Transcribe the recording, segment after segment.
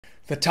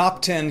The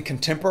top 10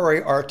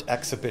 contemporary art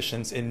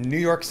exhibitions in New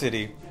York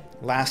City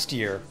last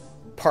year,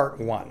 part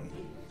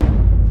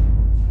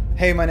 1.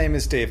 Hey, my name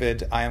is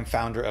David. I am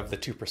founder of The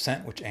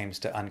 2%, which aims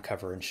to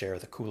uncover and share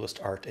the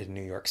coolest art in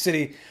New York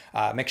City.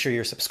 Make sure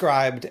you're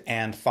subscribed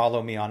and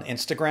follow me on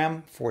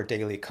Instagram for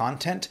daily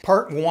content.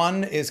 Part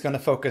 1 is going to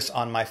focus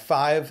on my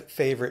 5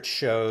 favorite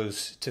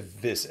shows to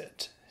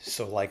visit.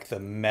 So like the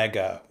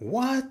mega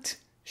what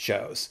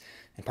shows.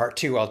 In part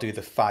 2, I'll do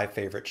the 5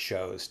 favorite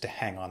shows to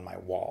hang on my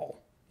wall.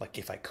 Like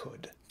if I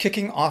could.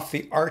 Kicking off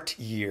the art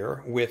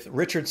year with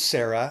Richard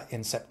Serra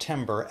in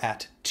September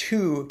at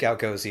 2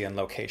 Gagosian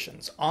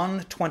locations. On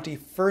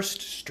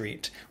 21st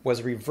Street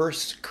was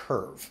Reverse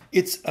Curve.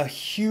 It's a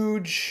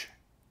huge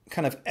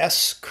kind of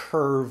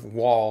S-curve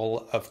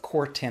wall of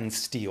Corten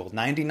steel,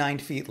 99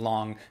 feet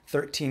long,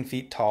 13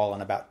 feet tall,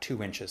 and about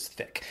 2 inches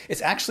thick.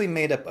 It's actually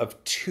made up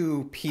of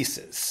 2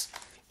 pieces.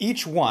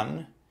 Each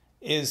one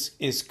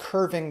is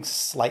curving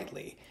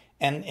slightly.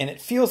 And it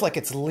feels like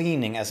it's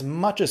leaning as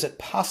much as it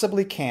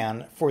possibly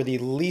can for the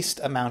least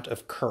amount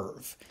of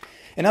curve.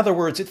 In other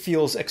words, it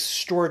feels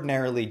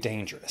extraordinarily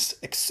dangerous,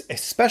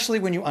 especially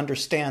when you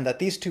understand that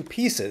these 2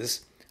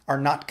 pieces are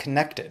not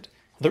connected.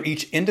 They're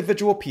each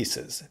individual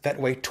pieces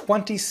that weigh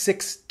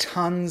 26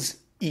 tons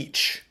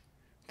each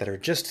that are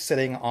just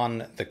sitting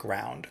on the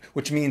ground,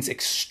 which means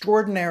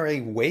extraordinary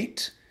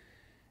weight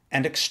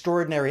and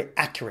extraordinary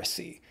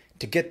accuracy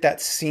to get that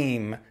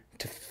seam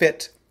to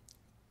fit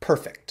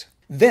perfect.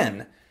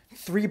 Then,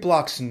 3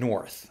 blocks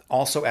north,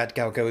 also at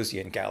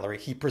Gagosian Gallery,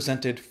 he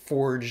presented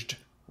forged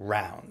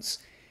rounds.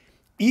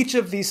 Each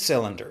of these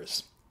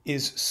cylinders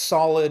is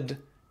solid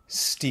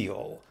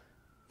steel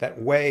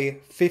that weigh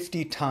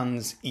 50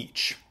 tons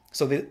each.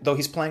 So though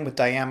he's playing with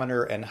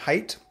diameter and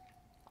height,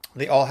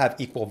 they all have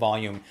equal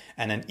volume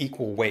and an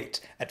equal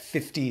weight at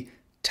 50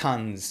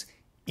 tons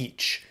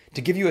each.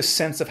 To give you a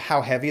sense of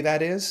how heavy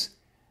that is,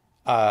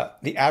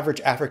 the average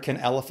African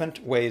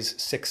elephant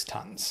weighs 6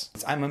 tons.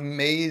 I'm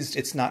amazed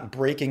it's not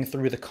breaking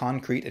through the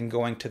concrete and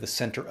going to the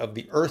center of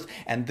the earth,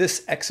 and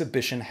this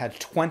exhibition had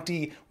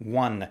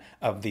 21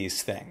 of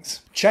these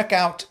things. Check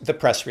out the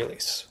press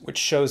release, which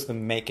shows the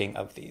making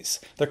of these.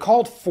 They're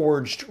called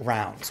forged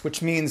rounds,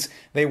 which means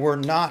they were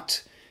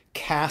not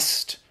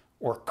cast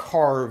or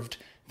carved,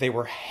 they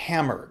were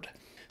hammered.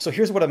 So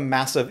here's what a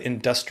massive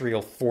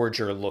industrial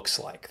forger looks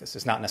like. This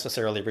is not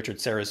necessarily Richard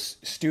Serra's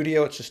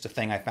studio, it's just a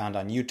thing I found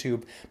on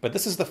YouTube, but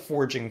this is the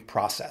forging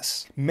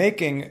process.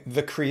 Making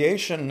the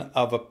creation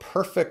of a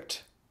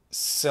perfect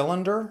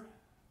cylinder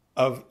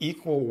of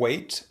equal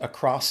weight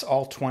across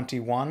all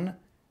 21,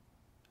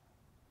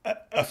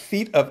 a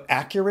feat of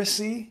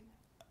accuracy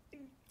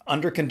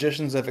under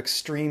conditions of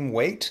extreme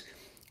weight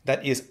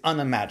that is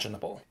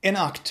unimaginable. In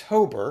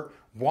October,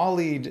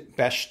 Walead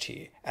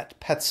Beshty at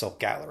Petzel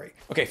Gallery.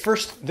 Okay,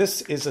 first,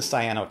 this is a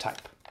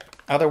cyanotype,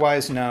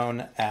 otherwise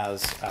known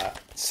as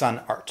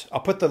sun art. I'll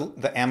put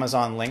the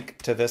Amazon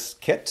link to this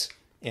kit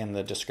in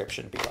the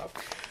description below.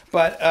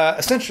 But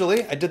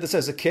essentially, I did this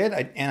as a kid,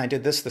 and I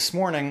did this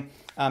morning.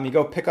 You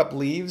go pick up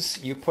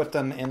leaves, you put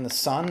them in the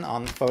sun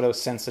on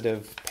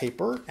photosensitive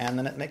paper, and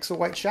then it makes a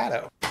white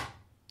shadow.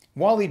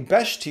 Walead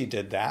Beshty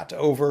did that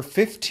over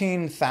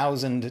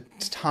 15,000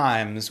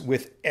 times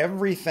with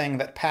everything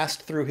that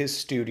passed through his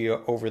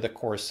studio over the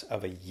course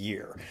of a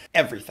year.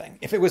 Everything.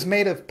 If it was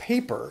made of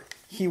paper,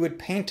 he would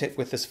paint it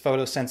with this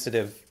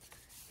photosensitive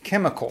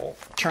chemical,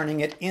 turning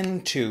it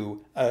into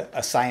a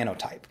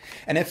cyanotype.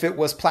 And if it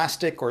was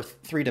plastic or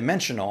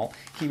 3-dimensional,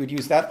 he would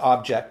use that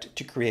object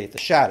to create the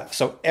shadow.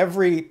 So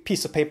every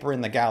piece of paper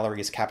in the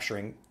gallery is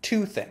capturing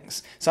 2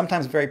 things,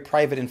 sometimes very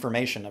private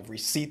information of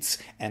receipts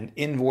and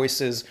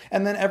invoices,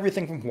 and then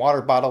everything from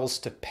water bottles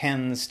to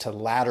pens to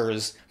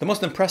ladders. The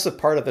most impressive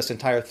part of this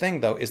entire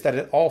thing, though, is that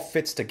it all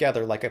fits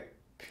together like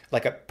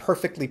a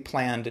perfectly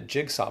planned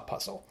jigsaw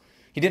puzzle.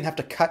 He didn't have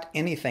to cut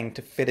anything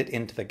to fit it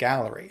into the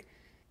gallery.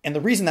 And the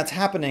reason that's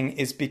happening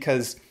is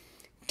because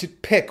to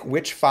pick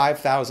which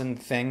 5,000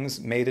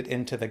 things made it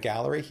into the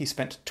gallery, he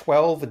spent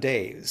 12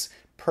 days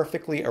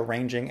perfectly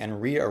arranging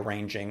and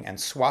rearranging and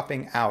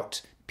swapping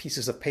out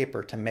pieces of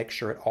paper to make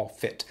sure it all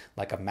fit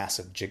like a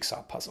massive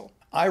jigsaw puzzle.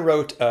 I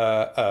wrote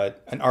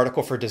an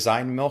article for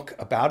Design Milk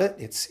about it.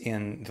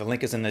 The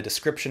link is in the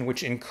description,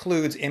 which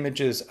includes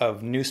images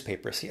of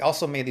newspapers. He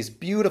also made these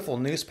beautiful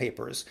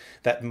newspapers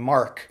that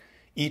mark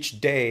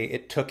each day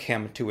it took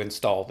him to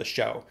install the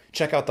show.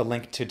 Check out the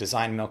link to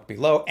Design Milk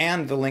below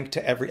and the link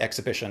to every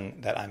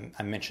exhibition that I'm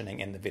mentioning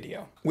in the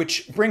video.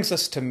 Which brings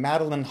us to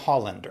Madeline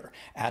Hollander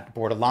at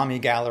Bortolami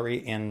Gallery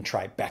in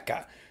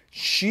Tribeca.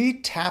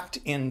 She tapped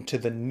into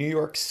the New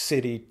York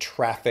City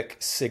traffic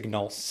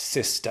signal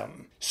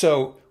system.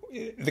 So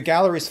the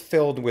gallery is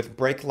filled with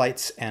brake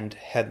lights and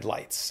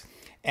headlights,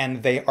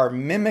 and they are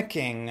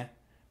mimicking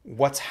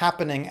what's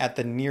happening at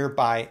the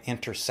nearby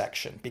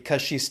intersection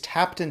because she's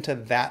tapped into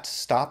that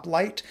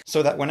stoplight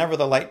so that whenever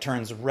the light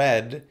turns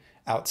red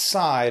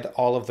outside,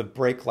 all of the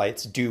brake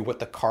lights do what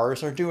the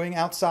cars are doing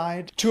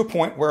outside, to a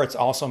point where it's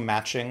also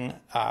matching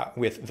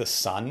with the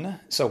sun.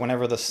 So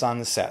whenever the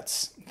sun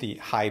sets, the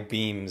high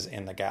beams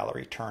in the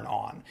gallery turn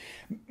on.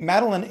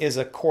 Madeline is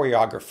a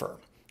choreographer,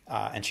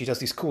 and she does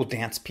these cool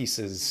dance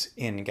pieces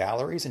in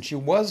galleries, and she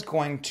was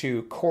going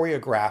to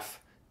choreograph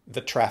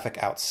the traffic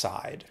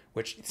outside,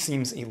 which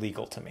seems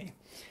illegal to me.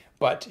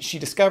 But she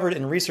discovered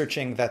in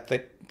researching that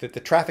the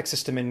traffic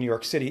system in New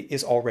York City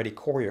is already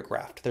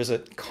choreographed. There's a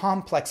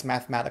complex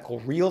mathematical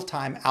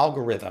real-time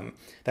algorithm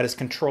that is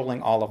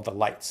controlling all of the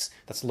lights,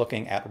 that's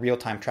looking at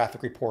real-time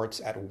traffic reports,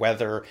 at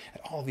weather,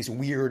 at all these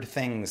weird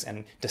things,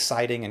 and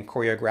deciding and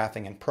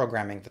choreographing and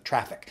programming the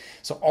traffic.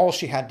 So all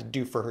she had to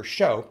do for her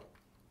show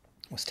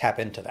was tap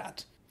into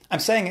that. I'm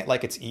saying it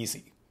like it's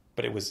easy,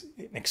 but it was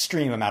an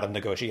extreme amount of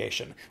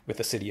negotiation with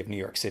the city of New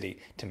York City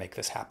to make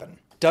this happen.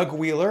 Doug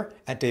Wheeler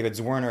at David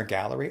Zwirner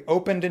Gallery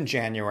opened in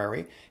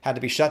January, had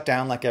to be shut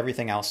down like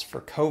everything else for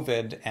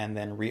COVID, and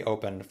then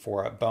reopened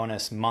for a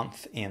bonus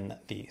month in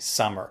the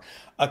summer.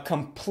 A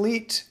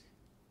complete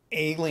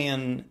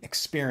alien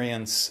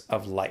experience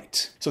of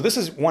light. So this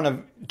is one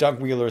of Doug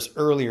Wheeler's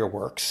earlier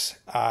works,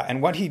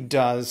 and what he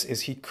does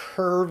is he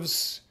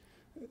curves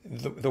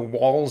the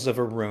walls of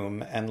a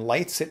room and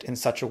lights it in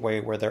such a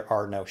way where there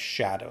are no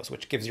shadows,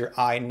 which gives your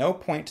eye no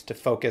point to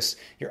focus,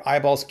 your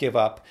eyeballs give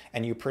up,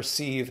 and you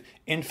perceive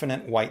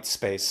infinite white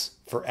space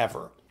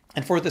forever.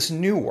 And for this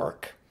new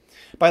work,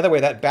 by the way,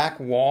 that back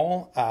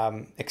wall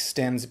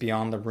extends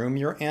beyond the room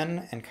you're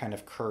in and kind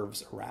of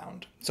curves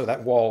around. So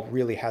that wall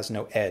really has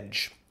no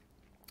edge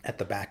at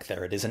the back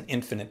there. It is an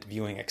infinite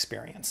viewing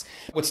experience.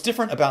 What's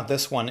different about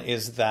this one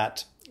is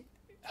that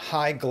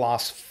high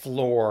gloss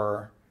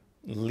floor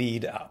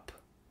lead up,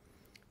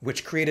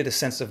 which created a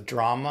sense of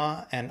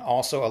drama and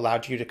also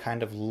allowed you to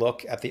kind of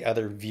look at the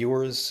other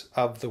viewers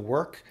of the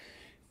work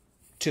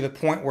to the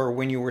point where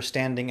when you were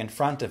standing in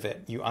front of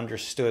it, you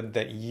understood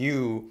that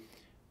you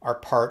are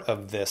part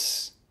of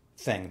this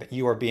thing, that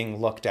you are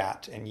being looked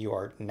at and you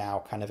are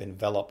now kind of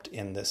enveloped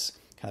in this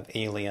kind of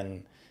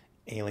alien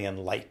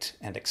light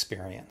and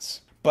experience.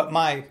 But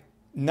my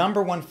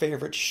number one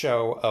favorite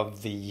show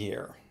of the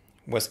year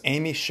was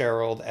Amy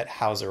Sherald at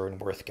Hauser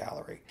and Wirth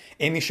Gallery.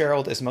 Amy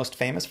Sherald is most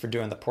famous for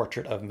doing the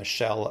portrait of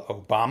Michelle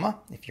Obama,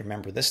 if you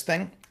remember this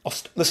thing. I'll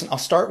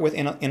start with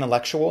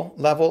intellectual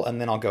level, and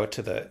then I'll go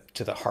to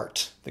the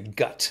heart, the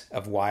gut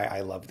of why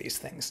I love these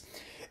things.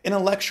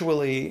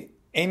 Intellectually,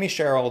 Amy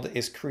Sherald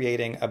is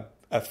creating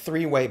a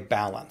three-way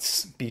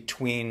balance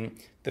between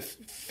the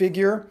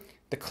figure,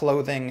 the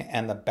clothing,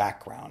 and the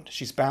background.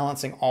 She's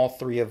balancing all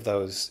three of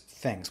those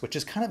things, which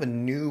is kind of a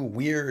new,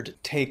 weird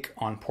take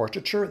on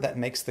portraiture that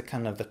makes the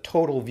kind of the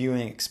total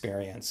viewing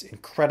experience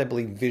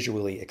incredibly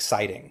visually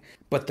exciting.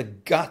 But the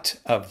gut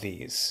of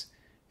these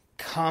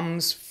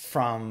comes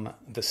from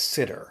the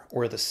sitter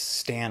or the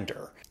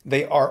stander.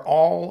 They are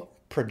all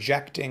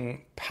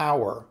projecting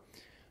power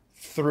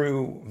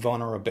through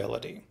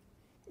vulnerability.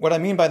 What I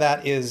mean by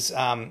that is,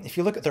 if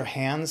you look at their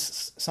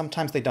hands,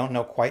 sometimes they don't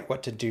know quite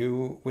what to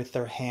do with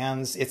their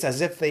hands. It's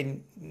as if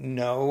they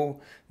know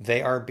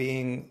they are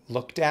being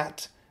looked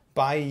at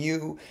by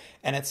you,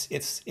 and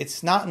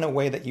it's not in a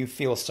way that you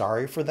feel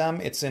sorry for them.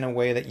 It's in a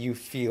way that you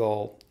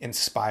feel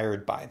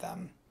inspired by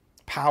them.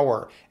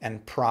 Power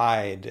and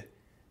pride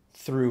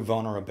through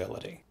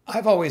vulnerability.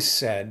 I've always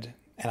said,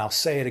 and I'll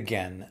say it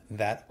again,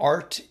 that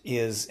art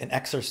is an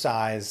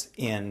exercise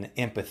in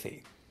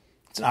empathy.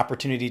 It's an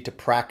opportunity to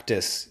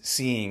practice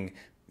seeing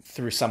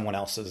through someone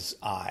else's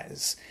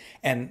eyes.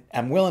 And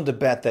I'm willing to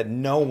bet that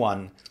no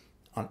one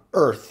on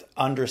earth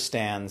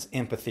understands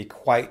empathy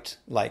quite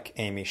like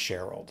Amy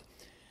Sherald.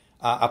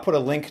 I'll put a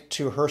link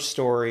to her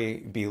story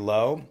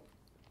below.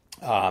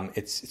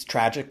 It's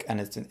tragic and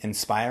it's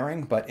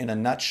inspiring, but in a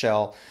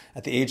nutshell,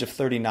 at the age of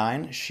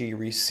 39, she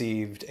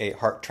received a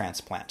heart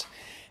transplant.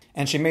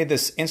 And she made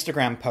this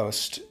Instagram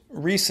post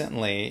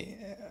recently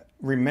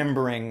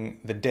remembering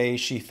the day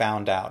she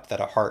found out that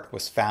a heart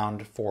was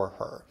found for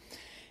her.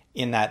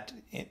 In that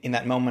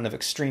moment of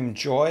extreme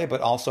joy,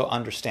 but also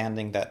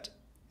understanding that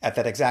at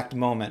that exact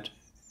moment,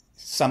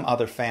 some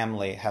other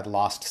family had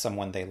lost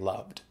someone they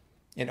loved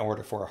in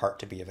order for a heart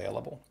to be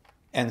available.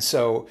 And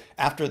so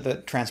after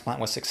the transplant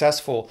was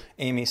successful,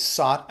 Amy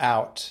sought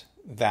out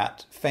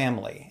that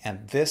family.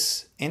 And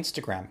this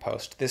Instagram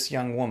post, this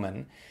young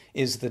woman,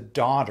 is the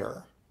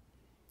daughter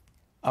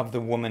of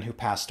the woman who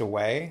passed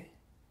away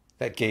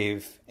that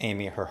gave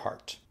Amy her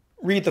heart.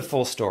 Read the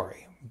full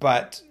story,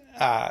 but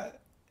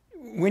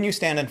when you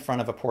stand in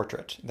front of a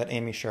portrait that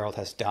Amy Sherald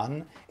has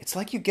done, it's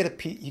like you get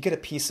a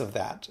piece of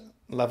that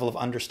level of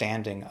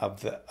understanding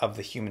of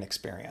the human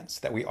experience,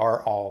 that we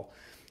are all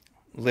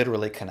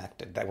literally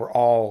connected, that we're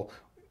all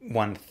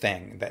one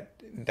thing,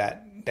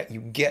 that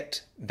you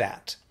get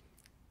that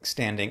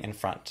standing in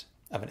front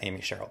of an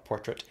Amy Sherald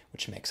portrait,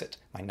 which makes it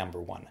my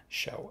 #1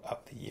 show of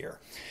the year.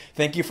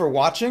 Thank you for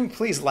watching.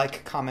 Please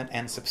like, comment,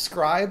 and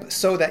subscribe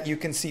so that you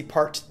can see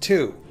part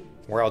 2,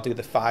 where I'll do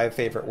the 5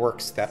 favorite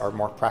works that are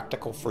more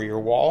practical for your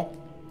wall.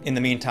 In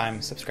the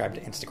meantime, subscribe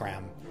to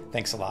Instagram.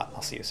 Thanks a lot.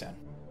 I'll see you soon.